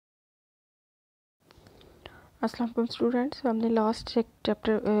अस्सलाम वालेकुम स्टूडेंट्स। हमने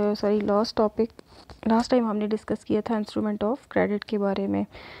लास्ट टाइम हमने डिस्कस किया था इंस्ट्रूमेंट ऑफ क्रेडिट के बारे में।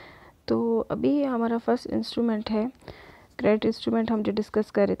 तो अभी हमारा फर्स्ट इंस्ट्रूमेंट है क्रेडिट इंस्ट्रूमेंट। हम जो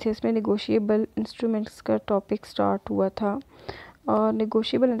डिस्कस कर रहे थे इसमें नेगोशिएबल इंस्ट्रूमेंट्स का टॉपिक स्टार्ट हुआ था और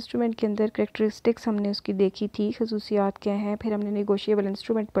नेगोशिएबल इंस्ट्रूमेंट के अंदर करेक्टरिस्टिक्स हमने उसकी देखी थी, खसूसियात क्या हैं। फिर हमने नेगोशिएबल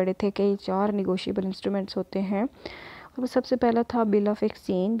इंस्ट्रूमेंट पढ़े थे, कई 4 नेगोशिएबल इंस्ट्रूमेंट्स होते हैं। और सबसे पहला था bill of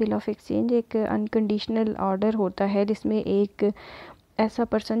exchange. Bill of exchange एक अनकंडीशनल ऑर्डर होता है जिसमें एक ऐसा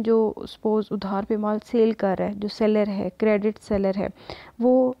पर्सन जो सपोज उधार पे माल सेल कर रहा है, जो सेलर है, क्रेडिट सेलर है,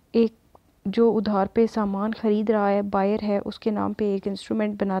 वो एक जो उधार पे सामान ख़रीद रहा है, बायर है, उसके नाम पे एक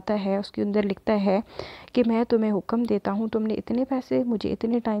इंस्ट्रूमेंट बनाता है। उसके अंदर लिखता है कि मैं तुम्हें हुक्म देता हूँ, तुमने इतने पैसे मुझे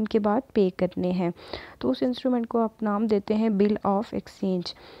इतने टाइम के बाद पे करने हैं। तो उस इंस्ट्रूमेंट को आप नाम देते हैं बिल ऑफ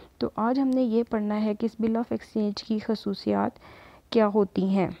एक्सचेंज। तो आज हमने ये पढ़ना है कि इस बिल ऑफ एक्सचेंज की खसूसियात क्या होती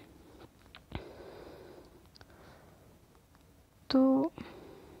हैं। तो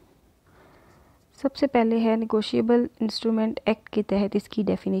सबसे पहले है नेगोशिएबल इंस्ट्रूमेंट एक्ट के तहत इसकी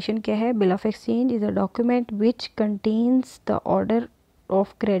डेफिनेशन क्या है। Bill of exchange is a document which contains the order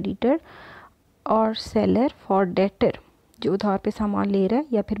of creditor और सेलर फॉर डेटर, जो उधार पे सामान ले रहा है,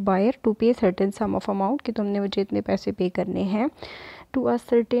 या फिर बायर टू पे सर्टेन सम ऑफ अमाउंट कि तुमने मुझे इतने पैसे पे करने हैं, टू अ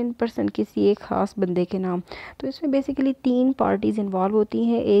सर्टेन पर्सन, किसी एक ख़ास बंदे के नाम। तो इसमें बेसिकली 3 पार्टीज़ इन्वॉल्व होती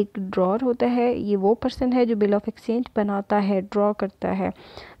हैं। एक ड्रॉर होता है, ये वो पर्सन है जो बिल ऑफ एक्सचेंज बनाता है, ड्रॉ करता है।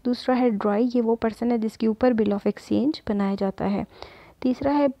 दूसरा है ड्राई, ये वो पर्सन है जिसके ऊपर बिल ऑफ एक्सचेंज बनाया जाता है।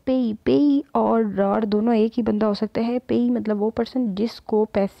 तीसरा है पेई। पेई और ड्रॉर दोनों एक ही बंदा हो सकता है। पेई मतलब वो पर्सन जिसको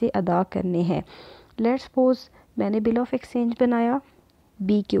पैसे अदा करने हैं। लेट्स सपोज मैंने बिल ऑफ एक्सचेंज बनाया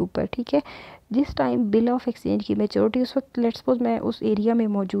बी के ऊपर, ठीक है। जिस टाइम बिल ऑफ एक्सचेंज की मैच्योरिटी, उस वक्त लेट्स सपोज मैं उस एरिया में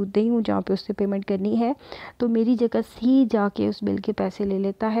मौजूद नहीं हूँ जहाँ पे उससे पेमेंट करनी है, तो मेरी जगह सी जाके उस बिल के पैसे ले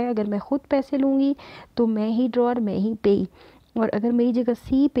लेता है। अगर मैं ख़ुद पैसे लूँगी तो मैं ही ड्रॉर, मैं ही पेई, और अगर मेरी जगह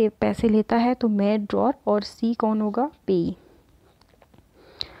सी पे पैसे लेता है तो मैं ड्रॉर और सी कौन होगा, पेई।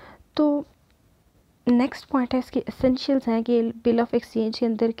 तो नेक्स्ट पॉइंट है इसके एसेंशियल्स हैं कि बिल ऑफ एक्सचेंज के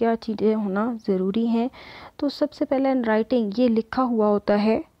अंदर क्या चीज़ें होना ज़रूरी हैं। तो सबसे पहले इन राइटिंग ये लिखा हुआ होता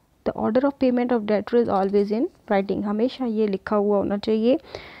है। The order of payment of debtor is always in writing, हमेशा ये लिखा हुआ होना चाहिए।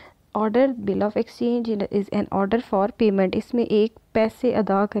 Order bill of exchange is an order for payment, इसमें एक पैसे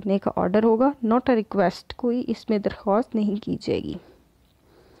अदा करने का ऑर्डर होगा, नॉट अ रिक्वेस्ट, कोई इसमें दरख्वास्त नहीं की जाएगी।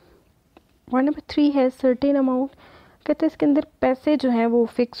 पॉइंट नंबर 3 है सर्टेन अमाउंट। कहते हैं इसके अंदर पैसे जो हैं वो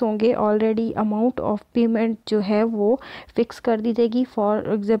फिक्स होंगे, ऑलरेडी अमाउंट ऑफ पेमेंट जो है वो फिक्स कर दी जाएगी। फॉर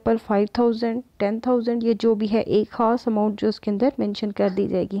एग्जांपल 5000, 10,000, ये जो भी है एक ख़ास अमाउंट जो उसके अंदर मेंशन कर दी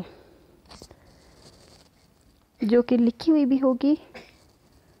जाएगी, जो कि लिखी हुई भी होगी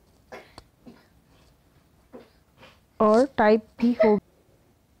और टाइप भी होगी।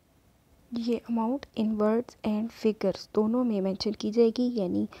 ये amount in words and figures दोनों में मेंशन की जाएगी,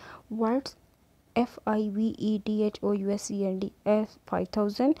 यानी वर्ड्स FIVEDHOUSEND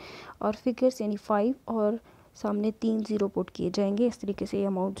 5000 और फिगर्स यानी 5 और सामने 3 ज़ीरो पुट किए जाएंगे। इस तरीके से ये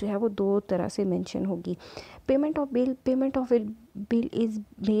अमाउंट जो है वो 2 तरह से मेंशन होगी। Payment of bill is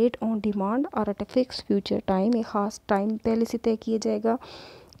made on demand और at a fix future time, एक ख़ास टाइम पहले से तय किया जाएगा।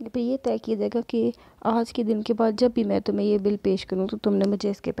 फिर ये तय किया जाएगा कि आज के दिन के बाद जब भी मैं तुम्हें ये बिल पेश करूँ तो तुमने मुझे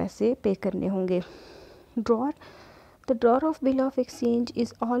इसके पैसे पे करने होंगे। Drawer, the drawer of bill of exchange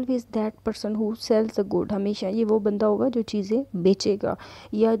is always that person who sales the good, हमेशा ये वो बंदा होगा जो चीज़ें बेचेगा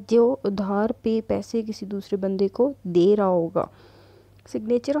या जो उधार पे पैसे किसी दूसरे बंदे को दे रहा होगा।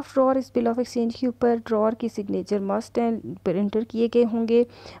 सिग्नेचर ऑफ ड्रॉर इस बिल ऑफ एक्सचेंज के ऊपर ड्रॉर की सिग्नेचर मस्ट एंड प्रिंटर किए गए होंगे,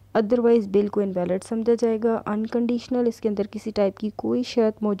 अदरवाइज़ बिल को इनवैलिड समझा जाएगा। अनकंडीशनल, इसके अंदर किसी टाइप की कोई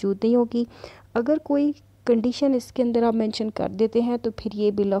शर्त मौजूद नहीं होगी। अगर कोई कंडीशन इसके अंदर आप मेंशन कर देते हैं तो फिर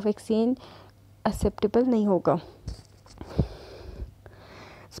ये बिल ऑफ एक्सचेंज एक्सेप्टेबल नहीं होगा।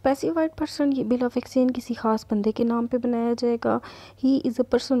 स्पेसिफाइड पर्सन, ये बिल ऑफ एक्सचेंज किसी खास बंदे के नाम पे बनाया जाएगा। He is a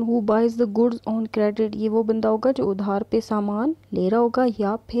person who buys the goods on credit, ये वो बंदा होगा जो उधार पे सामान ले रहा होगा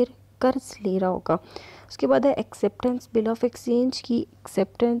या फिर कर्ज ले रहा होगा। उसके बाद है एक्सेप्टेंस। बिल ऑफ एक्सचेंज की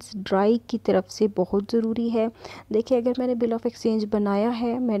एक्सेप्टेंस ड्राई की तरफ से बहुत ज़रूरी है। देखिए, अगर मैंने बिल ऑफ एक्सचेंज बनाया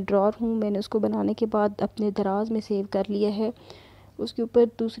है, मैं ड्रॉर हूँ, मैंने उसको बनाने के बाद अपने दराज में सेव कर लिया है, उसके ऊपर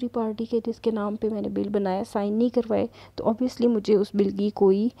दूसरी पार्टी के जिसके नाम पे मैंने बिल बनाया साइन नहीं करवाए, तो ऑब्वियसली मुझे उस बिल की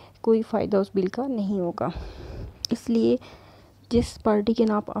कोई फ़ायदा उस बिल का नहीं होगा। इसलिए जिस पार्टी के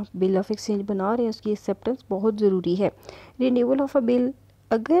नाम आप बिल ऑफ एक्सचेंज बना रहे हैं उसकी एक्सेप्टेंस बहुत ज़रूरी है। रिन्यूअल ऑफ अ बिल,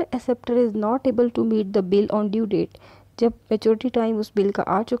 अगर acceptor is not able to meet the bill on due date, जब मैच्योरिटी टाइम उस बिल का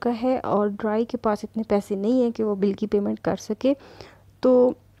आ चुका है और ड्राई के पास इतने पैसे नहीं हैं कि वो बिल की पेमेंट कर सके,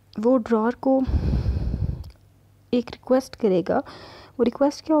 तो वो ड्रॉर को एक रिक्वेस्ट करेगा,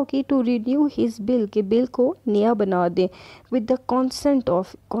 रिक्वेस्ट क्या होगी, टू रिन्यू हिज बिल, के बिल को नया बना दें, with the consent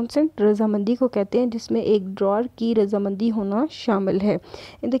of, consent रजामंदी को कहते हैं जिसमें एक ड्रॉर की रजामंदी होना शामिल है।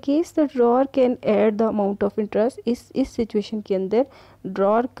 In the case the drawer can add the amount of interest, इस सिचुएशन के अंदर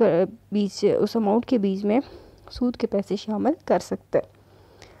ड्रॉर बीच उस अमाउंट के बीच में सूद के पैसे शामिल कर सकता है।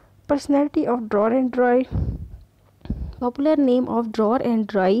 Personality of drawer and dry, popular name of drawer and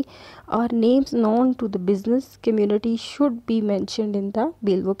dry are names known to the business community should be mentioned in the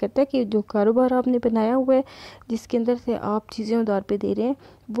bill। वो कहता है कि जो कारोबार आपने बनाया हुआ है जिसके अंदर से आप चीज़ें उधार पे दे रहे हैं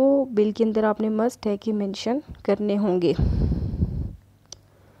वो बिल के अंदर आपने मस्ट है कि मेंशन करने होंगे।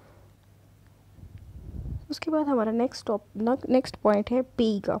 उसके बाद हमारा नेक्स्ट पॉइंट है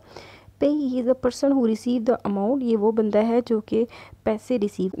पे का। पे is a person who receive the amount, ये वो बंदा है जो कि पैसे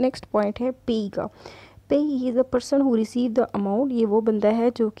रिसीव। नेक्स्ट पॉइंट है पे का। पे is a person who receive the amount, ये वो बंदा है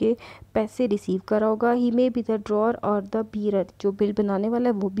जो कि पैसे रिसीव कर रहा होगा। ही मे बी द ड्रॉर और द बीरर, जो बिल बनाने वाला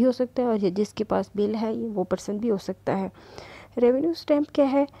है वो भी हो सकता है और जिसके पास बिल है ये वो पर्सन भी हो सकता है। रेवेन्यू स्टैम्प क्या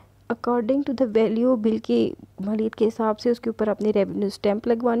है, according to the value, bill की मालियत के हिसाब से उसके ऊपर अपनी रेवेन्यू स्टैम्प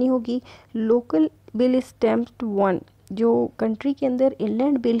लगवानी होगी। लोकल बिल स्टैम्प्ड 1, जो कंट्री के अंदर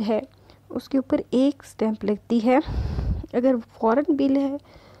इनलैंड बिल है उसके ऊपर एक स्टैम्प लगती है। अगर फॉरेन बिल है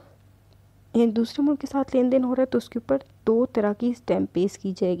या दूसरे मुल्क के साथ लेन देन हो रहा है तो उसके ऊपर 2 तरह की स्टैम्प पेश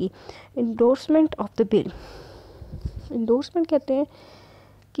की जाएगी। Endorsement of the bill, endorsement कहते हैं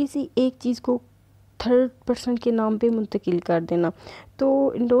किसी एक चीज़ को थर्ड पर्सन के नाम पे मुंतकिल कर देना।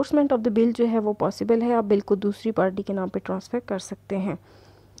 तो इंडोर्समेंट ऑफ द बिल जो है वो पॉसिबल है, आप बिल को दूसरी पार्टी के नाम पे ट्रांसफ़र कर सकते हैं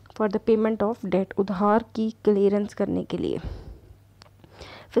for the payment of date, उधार की क्लियरेंस करने के लिए।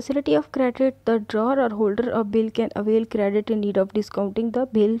 Facility of credit, the drawer और holder of bill can avail credit in need of discounting the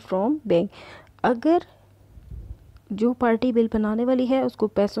bill from bank. अगर जो पार्टी बिल बनाने वाली है उसको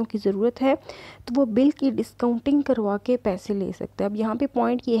पैसों की ज़रूरत है तो वो बिल की डिस्काउंटिंग करवा के पैसे ले सकता है। अब यहाँ पे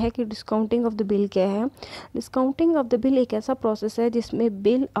पॉइंट ये है कि डिस्काउंटिंग ऑफ द बिल क्या है। डिस्काउंटिंग ऑफ द बिल एक ऐसा प्रोसेस है जिसमें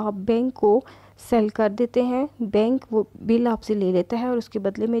बिल आप बैंक को सेल कर देते हैं, बैंक वो बिल आपसे ले लेता है और उसके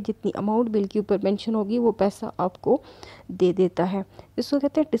बदले में जितनी अमाउंट बिल के ऊपर मेंशन होगी वो पैसा आपको दे देता है। इसको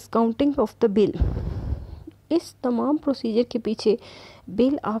कहते हैं डिस्काउंटिंग ऑफ द बिल। इस तमाम प्रोसीजर के पीछे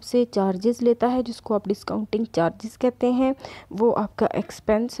बिल आपसे चार्जेस लेता है जिसको आप डिस्काउंटिंग चार्जेस कहते हैं, वो आपका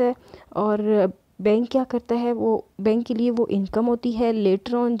एक्सपेंस है। और बैंक क्या करता है, वो बैंक के लिए वो इनकम होती है।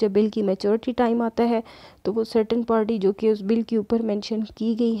 लेटर ऑन जब बिल की मैच्योरिटी टाइम आता है तो वो सर्टेन पार्टी जो कि उस बिल के ऊपर मेंशन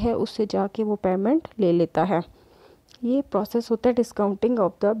की गई है उससे जाके वो पेमेंट ले लेता है। ये प्रोसेस होता है डिस्काउंटिंग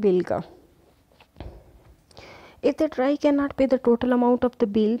ऑफ द बिल का। If the try cannot pay the total amount of the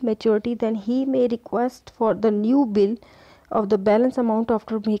bill maturity, then he may request for the new bill of the balance amount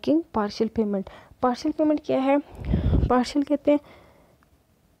after making partial payment। partial payment क्या है, partial कहते हैं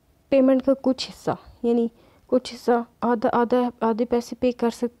payment का कुछ हिस्सा, यानी कुछ हिस्सा आधे पैसे पे कर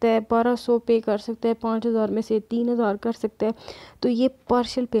सकता है, 1200 पे कर सकता है, 5000 में से 3000 कर सकता है। तो ये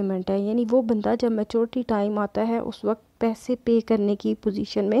पार्शियल पेमेंट है, यानी वो बंदा जब मैच्योरिटी टाइम आता है उस वक्त पैसे पे करने की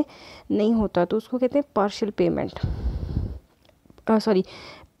पोजीशन में नहीं होता तो उसको कहते हैं पार्शियल पेमेंट।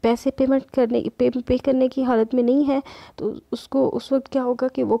 पैसे पे करने की हालत में नहीं है तो उसको उस वक्त क्या होगा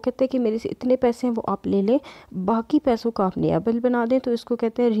कि वो कहते हैं कि मेरे से इतने पैसे हैं वो आप ले लें, बाकी पैसों का आप नया बिल बना दें, तो इसको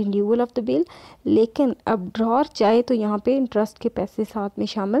कहते हैं रिन्यूअल ऑफ द बिल। लेकिन अब ड्रॉर चाहे तो यहाँ पे इंटरेस्ट के पैसे साथ में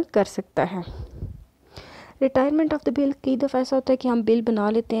शामिल कर सकता है। रिटायरमेंट ऑफ द बिल, कई दफ़ा ऐसा होता है कि हम बिल बना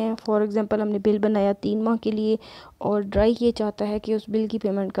लेते हैं, फॉर एग्जांपल हमने बिल बनाया 3 माह के लिए और ड्राई ये चाहता है कि उस बिल की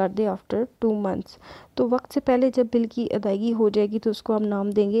पेमेंट कर दे आफ्टर 2 मंथ्स। तो वक्त से पहले जब बिल की अदायगी हो जाएगी तो उसको हम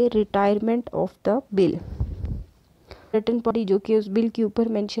नाम देंगे retirement of the bill. Return party जो कि उस बिल के ऊपर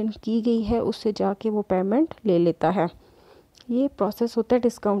मेंशन की गई है उससे जाके वो पेमेंट ले लेता है। ये प्रोसेस होता है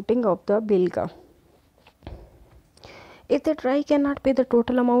डिस्काउंटिंग ऑफ द बिल का। If the try cannot pay the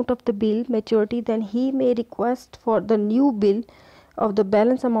total amount of the bill maturity, then he may request for the new bill of the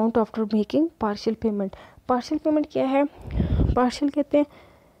balance amount after making partial payment। partial payment क्या है, partial कहते हैं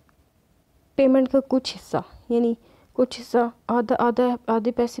payment का कुछ हिस्सा, यानी कुछ हिस्सा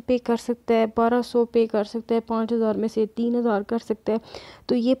आधे पैसे पे कर सकता है, 1200 पे कर सकता है, 5000 में से 3000 कर सकता है।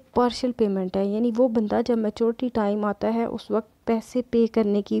 तो ये पार्शियल पेमेंट है, यानी वो बंदा जब मैच्योरिटी टाइम आता है उस वक्त पैसे पे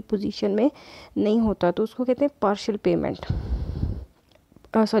करने की पोजीशन में नहीं होता तो उसको कहते हैं पार्शियल पेमेंट।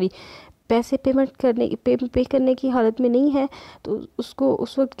 पैसे पे करने की हालत में नहीं है तो उसको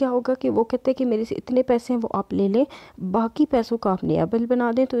उस वक्त क्या होगा कि वो कहते हैं कि मेरे से इतने पैसे हैं वो आप ले लें, बाकी पैसों का आप नया बिल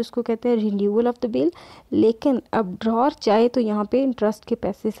बना दें, तो इसको कहते हैं रिन्यूअल ऑफ द बिल। लेकिन अब ड्रॉर चाहे तो यहाँ पे इंटरेस्ट के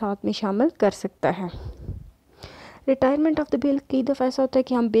पैसे साथ में शामिल कर सकता है। रिटायरमेंट ऑफ द बिल, कई दफ़ा ऐसा होता है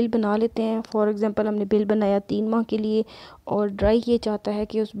कि हम बिल बना लेते हैं, फॉर एग्जांपल हमने बिल बनाया 3 माह के लिए और ड्राई ये चाहता है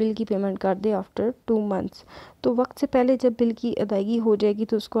कि उस बिल की पेमेंट कर दे आफ्टर 2 मंथ्स। तो वक्त से पहले जब बिल की अदायगी हो जाएगी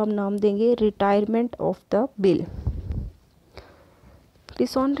तो उसको हम नाम देंगे retirement of the bill.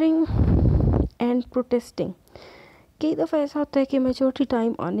 डिसऑनरिंग and protesting, कई दफ़ा ऐसा होता है कि मैच्योरिटी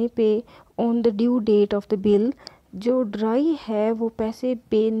टाइम आने पे on the due date of the bill जो ड्राई है वो पैसे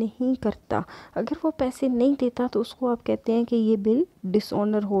पे नहीं करता। अगर वो पैसे नहीं देता तो उसको आप कहते हैं कि ये बिल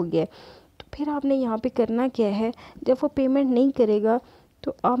डिसऑनर हो गया। तो फिर आपने यहाँ पे करना क्या है, जब वो पेमेंट नहीं करेगा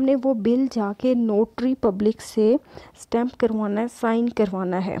तो आपने वो बिल जाके नोटरी पब्लिक से स्टैम्प करवाना है, साइन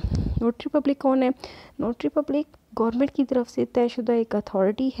करवाना है। नोटरी पब्लिक कौन है? नोटरी पब्लिक गवर्नमेंट की तरफ से तयशुदा एक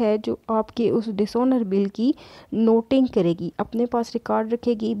अथॉरिटी है जो आपके उस डिसऑनर बिल की नोटिंग करेगी, अपने पास रिकॉर्ड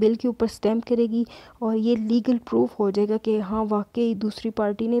रखेगी, बिल के ऊपर स्टैम्प करेगी और ये लीगल प्रूफ हो जाएगा कि हाँ वाकई दूसरी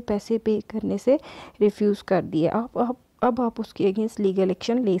पार्टी ने पैसे पे करने से रिफ्यूज़ कर दिया। अब आप उसके अगेंस्ट लीगल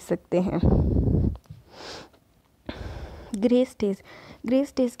एक्शन ले सकते हैं। ग्रेस डेज,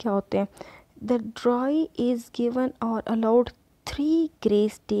 ग्रेस डेज क्या होते हैं? द ड्राई इज़ गिवन और allowed 3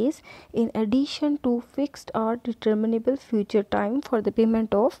 grace days in addition to fixed or determinable future time for the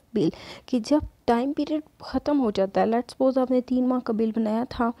payment of bill, कि जब टाइम पीरियड ख़त्म हो जाता है, लेट्स सपोज आपने 3 माह का बिल बनाया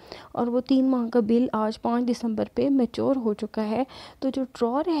था और वो 3 माह का बिल आज 5 दिसंबर पे मैच्योर हो चुका है, तो जो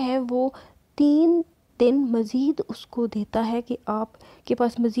ड्रॉर है वो 3 दिन मज़ीद उसको देता है कि आप के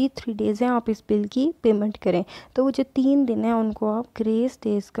पास मज़ीद 3 डेज़ हैं, आप इस बिल की पेमेंट करें। तो वो जो 3 दिन हैं उनको आप ग्रेस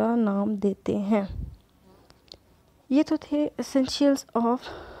डेज़ का नाम देते हैं। ये तो थे essentials of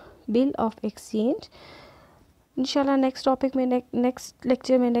bill of exchange. इंशाल्लाह नेक्स्ट टॉपिक में नेक्स्ट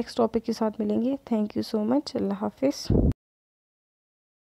लेक्चर में नेक्स्ट टॉपिक के साथ मिलेंगे। Thank you so much. अल्लाह हाफिज़।